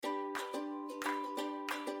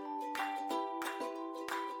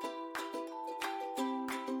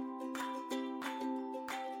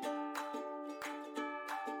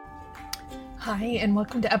Hi, and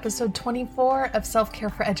welcome to episode 24 of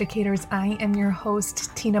Self-Care for Educators. I am your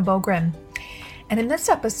host, Tina Bogren. And in this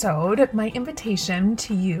episode, my invitation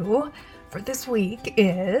to you for this week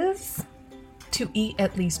is to eat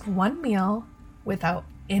at least one meal without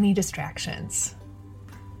any distractions.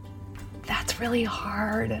 That's really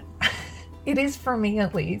hard. It is for me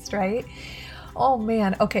at least, right? Oh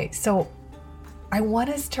man. Okay, so I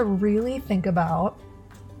want us to really think about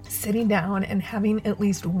sitting down and having at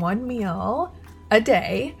least one meal a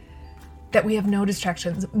day that we have no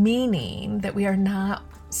distractions, meaning that we are not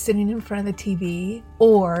sitting in front of the TV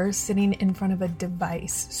or sitting in front of a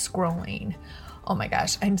device scrolling. Oh my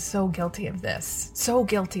gosh, I'm so guilty of this. So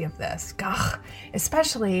guilty of this. Gah.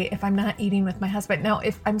 Especially if I'm not eating with my husband. Now,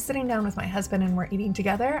 if I'm sitting down with my husband and we're eating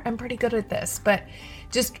together, I'm pretty good at this. But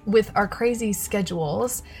just with our crazy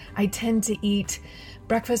schedules, I tend to eat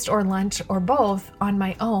breakfast or lunch or both on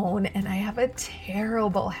my own, and I have a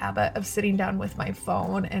terrible habit of sitting down with my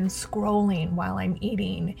phone and scrolling while I'm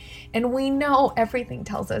eating. And we know everything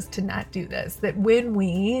tells us to not do this, that when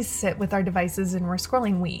we sit with our devices and we're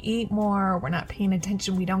scrolling, we eat more, we're not paying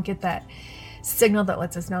attention, we don't get that signal that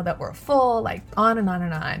lets us know that we're full, like on and on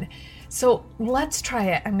and on. So let's try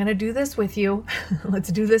it. I'm going to do this with you.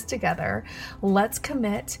 Let's do this together. Let's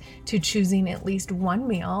commit to choosing at least one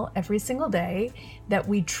meal every single day that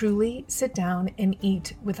we truly sit down and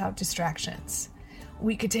eat without distractions.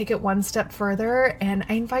 We could take it one step further, and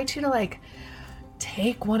I invite you to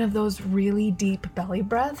take one of those really deep belly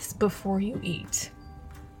breaths before you eat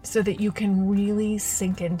so that you can really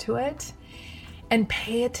sink into it and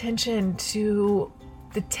pay attention to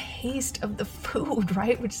the taste of the food,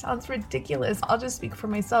 right? Which sounds ridiculous. I'll just speak for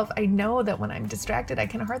myself. I know that when I'm distracted, I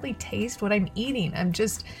can hardly taste what I'm eating. I'm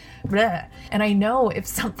just bleh. And I know if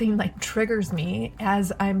something triggers me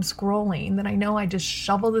as I'm scrolling, then I know I just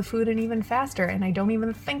shovel the food in even faster and I don't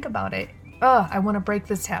even think about it. I want to break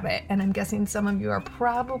this habit. And I'm guessing some of you are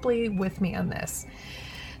probably with me on this.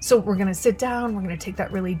 So we're going to sit down, we're going to take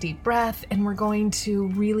that really deep breath, and we're going to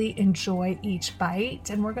really enjoy each bite,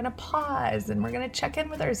 and we're going to pause, and we're going to check in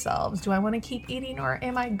with ourselves. Do I want to keep eating, or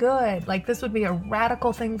am I good? This would be a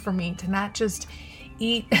radical thing for me to not just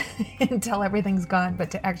eat until everything's gone, but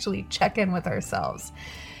to actually check in with ourselves.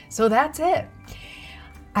 So that's it.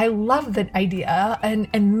 I love the idea,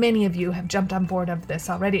 and many of you have jumped on board of this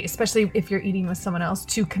already, especially if you're eating with someone else,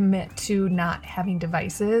 to commit to not having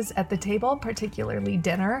devices at the table, particularly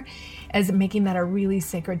dinner, as making that a really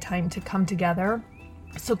sacred time to come together.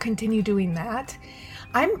 So continue doing that.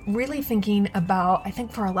 I'm really thinking about, I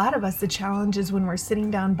think for a lot of us, the challenge is when we're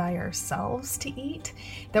sitting down by ourselves to eat,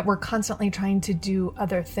 that we're constantly trying to do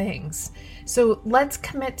other things. So let's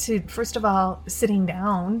commit to, first of all, sitting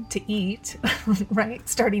down to eat, right?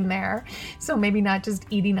 Starting there. So maybe not just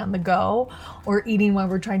eating on the go or eating while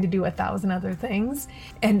we're trying to do 1,000 other things,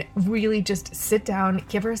 and really just sit down,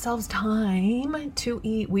 give ourselves time to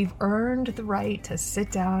eat. We've earned the right to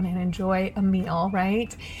sit down and enjoy a meal,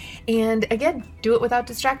 right? And again, do it without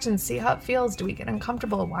distractions. See how it feels. Do we get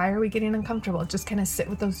uncomfortable? Why are we getting uncomfortable? Just kind of sit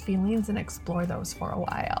with those feelings and explore those for a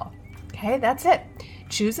while. Okay, that's it.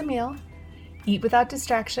 Choose a meal, eat without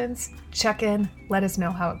distractions, check in, let us know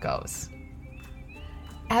how it goes.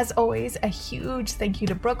 As always, a huge thank you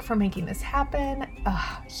to Brooke for making this happen.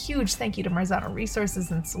 A huge thank you to Marzano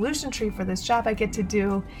Resources and Solution Tree for this job I get to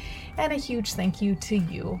do. And a huge thank you to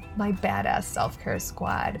you, my badass self-care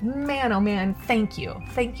squad. Man, oh man, thank you.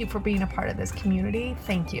 Thank you for being a part of this community.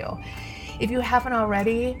 Thank you. If you haven't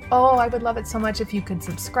already, I would love it so much if you could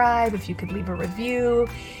subscribe, if you could leave a review,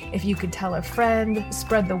 if you could tell a friend,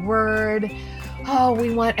 spread the word.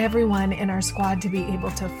 We want everyone in our squad to be able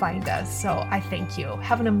to find us. So I thank you.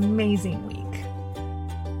 Have an amazing week.